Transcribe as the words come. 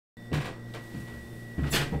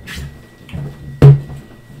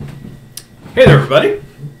Hey there, everybody.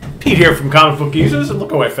 Pete here from Comic Book Users, and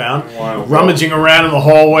look what I found. Wow. Rummaging around in the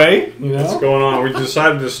hallway, you know? What's going on? We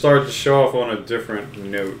decided to start the show off on a different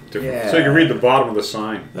note. So you can read the bottom of the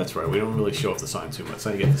sign. That's right. We don't really show off the sign too much,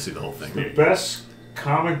 so you get to see the whole thing. The best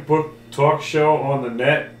comic book talk show on the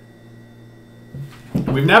net.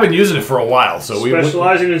 We've now been using it for a while, so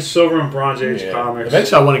specializing in Silver and Bronze Age comics.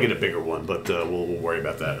 Eventually I want to get a bigger one, but we'll worry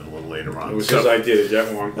about that a little later on. It was his idea to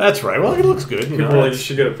get one. That's right. Well, it looks good. You know, you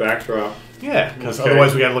should get a backdrop. Yeah, because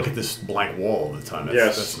otherwise we got to look at this blank wall all the time.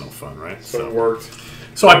 That's no fun, right? So it worked.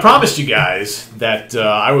 So I promised you guys that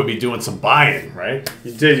I would be doing some buying, right?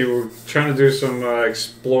 You did. You were trying to do some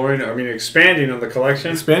expanding on the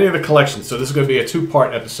collection. Expanding the collection. So this is going to be a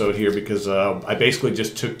two-part episode here because I basically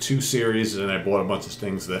just took two series and I bought a bunch of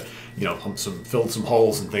things that, you know, filled some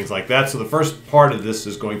holes and things like that. So the first part of this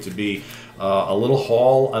is going to be a little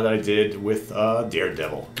haul that I did with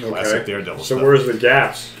Daredevil, classic Daredevil So stuff. where's the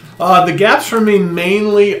gaps? The gaps for me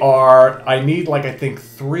mainly are I need I think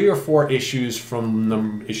 3 or 4 issues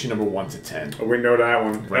from issue number 1 to 10. Oh, we know that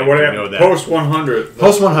one. Right, What we know that. Post 100.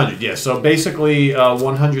 Post 100, yeah. So basically,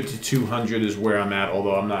 100 to 200 is where I'm at.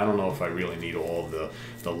 Although I don't know if I really need all of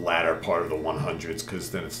the latter part of the 100s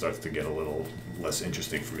because then it starts to get a little less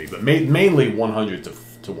interesting for me. But mainly 100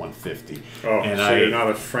 to 150. Oh, and so you're not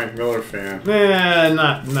a Frank Miller fan?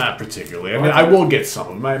 Not particularly. I mean, I will get some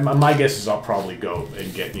of them. My guess is I'll probably go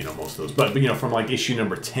and get most of those. But you know, from like issue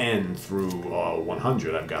number 10 through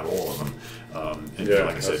 100, I've got all of them. And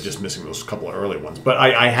like I said, just missing those couple of early ones. But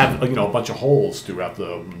I have a bunch of holes throughout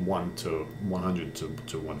the 1 to 100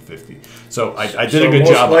 to 150. So I did a good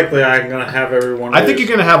job. Most likely, I'm gonna have every one. I think you're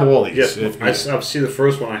gonna have all these. Yes, I see the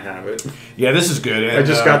first one. I have it. Yeah, this is good. And, I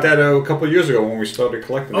just got that a couple of years ago when we started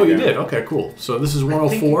collecting. Oh, you did? Okay, cool. So this is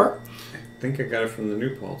 104. I think I got it from the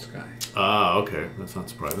New Paltz guy. Okay. That's not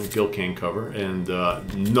surprising. Gil Kane cover. And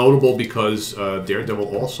notable because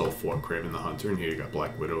Daredevil also fought Kraven the Hunter, and here you got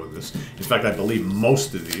Black Widow in this. In fact, I believe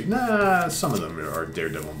most of these, some of them are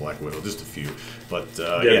Daredevil and Black Widow, just a few. But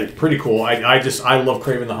yeah, pretty cool. I love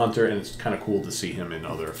Kraven the Hunter, and it's kind of cool to see him in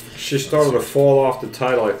other. She started to fall off the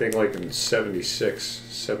title, I think, like in 76,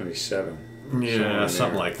 77. Yeah,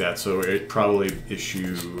 something like that. So it probably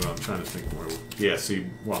issue. I'm trying to think more. Yeah, see,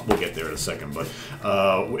 well, we'll get there in a second. But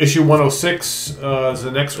issue 106 is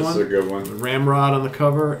the next one. This is a good one. Ramrod on the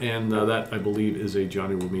cover, and that I believe is a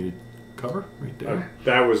Johnny Romita cover right there.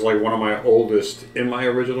 That was like one of my oldest in my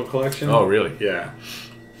original collection. Oh, really? Yeah.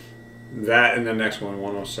 That and the next one,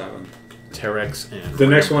 107. Terex and. The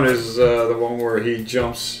next one is the one where he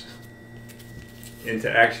jumps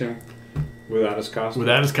into action. Without his costume?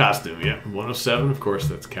 Without his costume, yeah. 107, of course,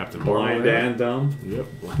 that's Captain Marvel. Blind and dumb. Yep.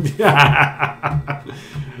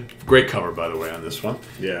 Great cover, by the way, on this one.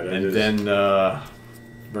 Yeah, that is. And then,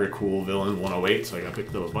 very cool villain, 108, so I got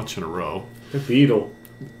picked up a bunch in a row. The Beetle.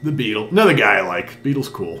 The Beetle. Another guy I like. Beetle's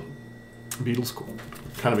cool. Beetle's cool.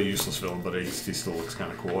 Kind of a useless villain, but he still looks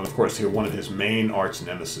kind of cool. And, of course, here, one of his main arch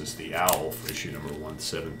nemesis, the Owl, for issue number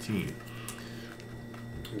 117.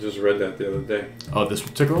 I just read that the other day. Oh, this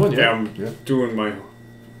particular one? Yeah, I'm doing my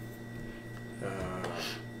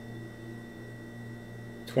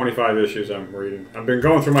 25 issues I'm reading. I've been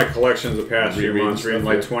going through my collections the past few months, reading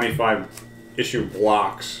like 25 issue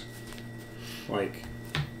blocks. Like,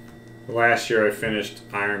 last year I finished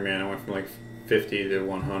Iron Man. I went from like 50 to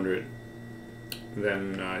 100.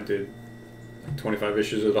 Then I did like 25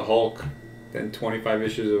 issues of the Hulk. Then 25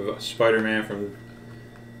 issues of Spider-Man from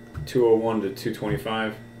 201 to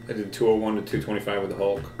 225. I did 201 to 225 with the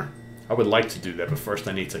Hulk. I would like to do that, but first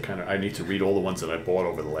I need to read all the ones that I bought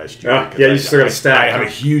over the last year. Yeah, you still got a stack. I have a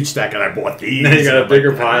huge stack, and I bought these. Now you got a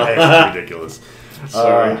bigger pile. That's ridiculous.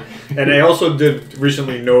 Sorry. And I also did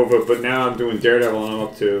recently Nova, but now I'm doing Daredevil, and I'm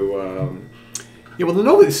up to. Yeah, well, the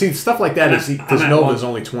Nova. See, stuff like that is because Nova's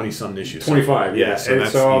only 20-some issues. 25, yeah.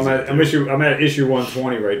 So I'm at issue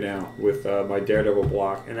 120 right now with my Daredevil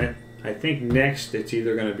block, and I think next it's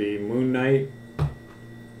either going to be Moon Knight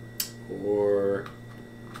or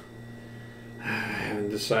I haven't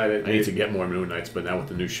decided. I need to get more Moon Knights, but now with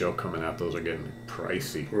the new show coming out, those are getting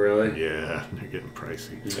pricey. Really? Yeah, they're getting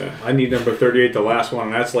pricey. Yeah. I need number 38, the last one,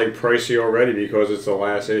 and that's like pricey already because it's the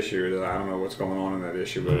last issue. I don't know what's going on in that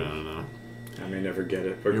issue, but I don't know. I may never get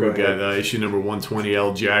it. But Here we got issue number 120,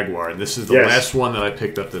 El Jaguar, and this is the last one that I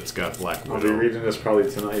picked up that's got Black Widow. I'll be reading this probably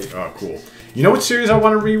tonight. Oh, cool. You know what series I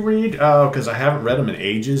want to reread? Because I haven't read them in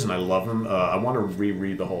ages, and I love them. I want to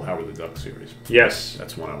reread the whole Howard the Duck series. Yes.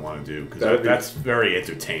 That's one I want to do, because that's very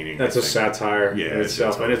entertaining. That's a satire in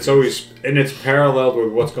itself, and it's always, and it's paralleled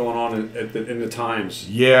with what's going on in the times.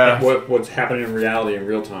 Yeah. What's happening in reality in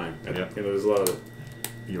real time. Yeah. There's a lot of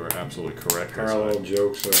You are absolutely correct. parallel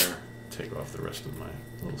jokes there. take off the rest of my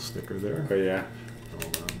little sticker there. Oh yeah.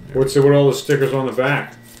 Hold on. What's it with all the stickers on the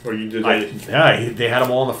back? Or you did? They had them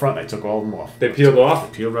all on the front. I took all of them off. They peeled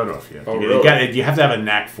off. They peeled right off. Yeah. Oh, really? You have to have a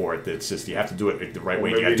knack for it. It's just you have to do it the right way.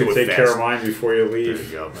 Maybe you have you to can do it take fast. care of mine before you leave.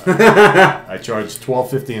 There you go. I charge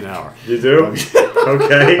 $12.50 an hour. You do?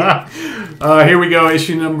 Okay. Here we go.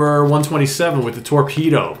 Issue number 127 with the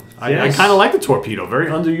torpedo. Yes. I kind of like the torpedo. Very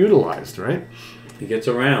underutilized, right? He gets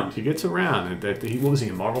around. He gets around. And what was he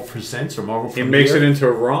in Marvel Presents or Marvel He Premiere? makes it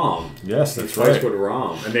into Rom. Yes, that's he fights with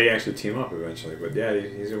Rom. And they actually team up eventually. But yeah,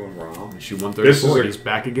 he's doing Rom. Issue 134, he's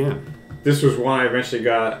back again. This was one I eventually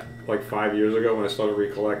got like 5 years ago when I started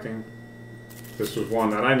recollecting. This was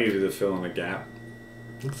one that I needed to fill in a gap.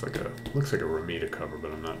 Looks like a Ramita cover,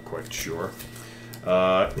 but I'm not quite sure.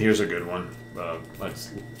 Here's a good one.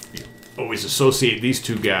 Always associate these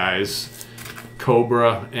two guys,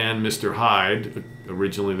 Cobra and Mr. Hyde.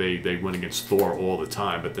 Originally, they went against Thor all the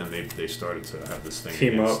time, but then they started to have this thing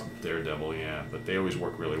team against up. Daredevil. Yeah, but they always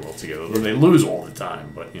work really well together. They lose all the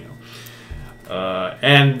time, but you know.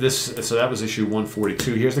 And so that was issue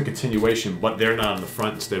 142. Here's the continuation, but they're not on the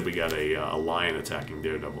front. Instead, we got a lion attacking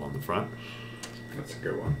Daredevil on the front. That's a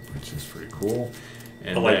good one. Which is pretty cool.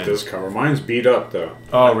 And I like this cover. Mine's beat up though.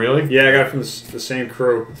 Oh, really? Yeah, I got it from the same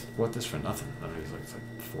crew. What this for nothing? I mean, it's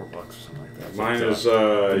like $4 or something like that. Mine is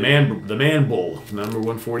the man bull, number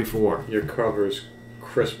 144. Your cover's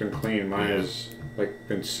crisp and clean. Mine is like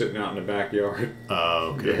been sitting out in the backyard.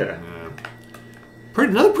 Oh, okay. Yeah.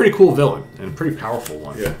 Another pretty cool villain and a pretty powerful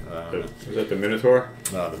one. Yeah. Is that the Minotaur?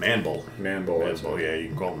 The man bull. Man bull. Yeah, you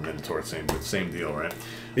can call him Minotaur. Same deal, right?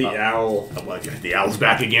 The owl. The owl's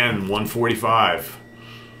back again. 145.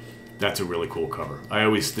 That's a really cool cover.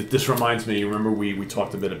 This reminds me, you remember we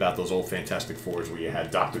talked a bit about those old Fantastic Fours where you had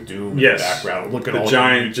Doctor Doom in the background. Look at the all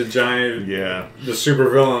giant, yeah. The super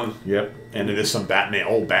villain. Yep. And it is some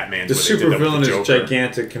old Batman. The super villain is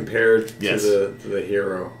gigantic compared to the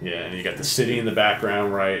hero. Yeah, and you got the city in the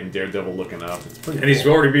background, right, and Daredevil looking up. It's pretty cool. He's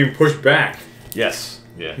already being pushed back. Yes.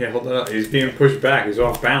 Yeah. Yeah, hold that up. He's being pushed back. He's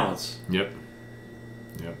off balance. Yep.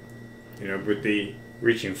 You know, with the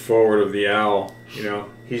reaching forward of the owl, you know,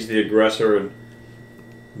 he's the aggressor and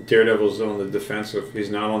Daredevil's on the defensive.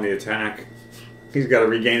 He's not on the attack. He's got to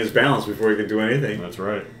regain his balance before he can do anything. That's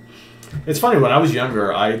right. It's funny, when I was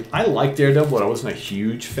younger, I liked Daredevil, but I wasn't a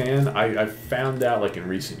huge fan. I found out, like, in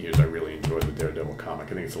recent years, I really enjoyed the Daredevil comic.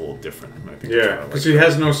 I think it's a little different. Yeah, because he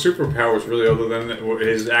has no superpowers, really, other than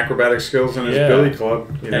his acrobatic skills and his billy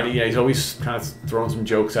club. You know? And he's always kind of throwing some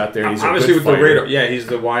jokes out there. He's obviously with the radar. Yeah, he's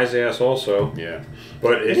the wise ass also. Yeah.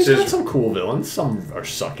 But he's got some cool villains. Some are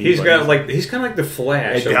sucky. He's kind of like the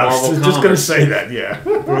Flash of Marvel Comics. Just going to say that, yeah.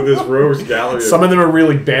 With his rogues gallery. Some of them are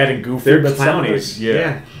really bad and goofy. They're clownies.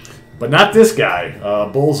 Yeah. But not this guy,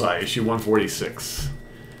 Bullseye, issue 146.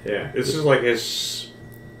 Yeah, this is like his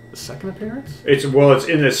second appearance. It's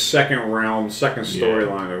in the second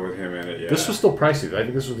storyline with him in it. Yeah, this was still pricey. I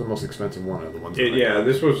think this was the most expensive one of the ones.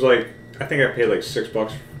 This was like I think I paid like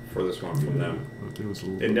 $6 for this one from them.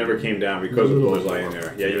 It never came down because of Bullseye in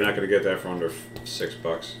there. Yeah, you're not going to get that for under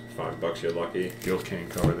 $6, $5. You're lucky. Gilt cane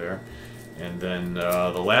cover there. And then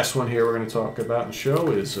the last one here we're going to talk about and show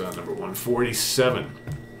is number 147.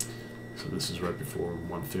 So this is right before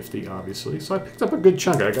 150, obviously. So I picked up a good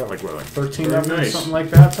chunk. I got like 13 of them or something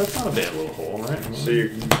like that. So that's not a bad little haul, right? So you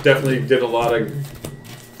definitely did a lot of...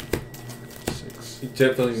 You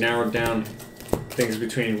definitely narrowed down things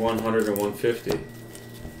between 100 and 150.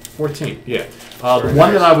 14, yeah. The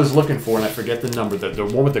one that I was looking for, and I forget the number, the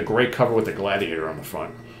one with the gray cover with the gladiator on the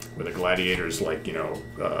front. Where the gladiator's like,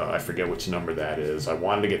 I forget which number that is. I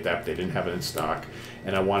wanted to get that, but they didn't have it in stock.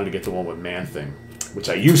 And I wanted to get the one with Man-Thing, which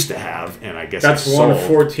I used to have, and I guess that's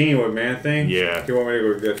 114 with Man-Thing? Yeah. Do you want me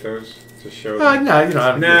to go get those to show them? No, you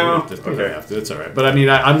don't okay. have to. It's all right. But I mean,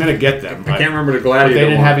 I'm going to get them. I can't remember the Gladiator But they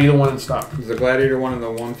didn't have either one in stock. Is the Gladiator one in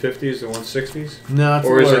the 150s, the 160s? No, it's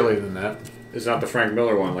earlier than that. It's not the Frank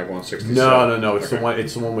Miller one, like 167? No. It's the one.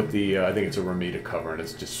 It's the one with the. I think it's a Ramita cover, and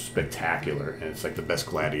it's just spectacular, and it's like the best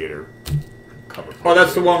Gladiator cover. Oh,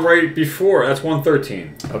 that's the one right before. That's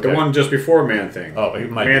 113. Okay. The one just before Man-Thing. Oh,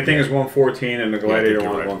 Man-Thing is 114, and the Gladiator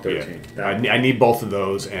one is 113. Yeah. I need both of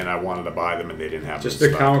those, and I wanted to buy them, and they didn't have them. Just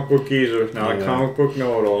the comic book geezer, not a comic book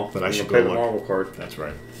know-it-all. But I should play the Marvel card. That's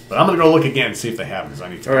right. But I'm going to go look again and see if they have because I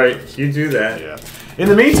need to. All right, you do that. Yeah. In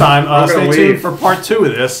the meantime, stay tuned for part 2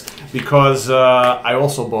 of this because I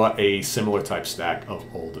also bought a similar type stack of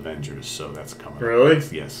old Avengers, so that's coming. Really?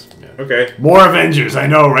 Up. Yes. Yeah. Okay. More Avengers, I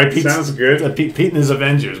know, right? Sounds good. Pete and his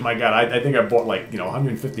Avengers. My God, I think I bought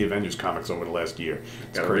 150 Avengers comics over the last year.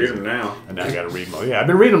 It's crazy. Read them now. And now I got to read them. Yeah, I've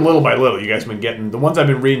been reading them little by little. You guys have been getting the ones I've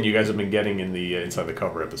been reading. You guys have been getting in the inside the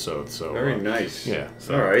cover episodes. So very nice. Yeah.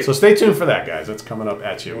 So, all right. So stay tuned for that, guys. That's coming up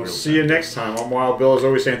at you. We'll see you next time. I'm Wild Bill, as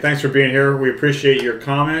always, saying thanks for being here. We appreciate your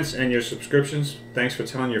comments and your subscriptions. Thanks for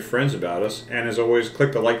telling your friends about us. And as always,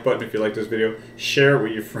 click the like button if you like this video. Share it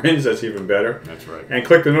with your friends. That's even better. That's right. And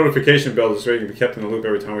click the notification bell so you can be kept in the loop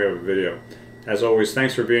every time we have a video. As always,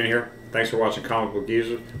 thanks for being here. Thanks for watching Comic Book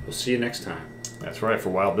Geezer. We'll see you next time. That's right. For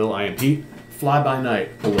Wild Bill, I am Pete. Fly by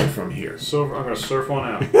night away from here. So I'm going to surf on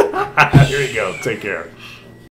out. Here you go. Take care.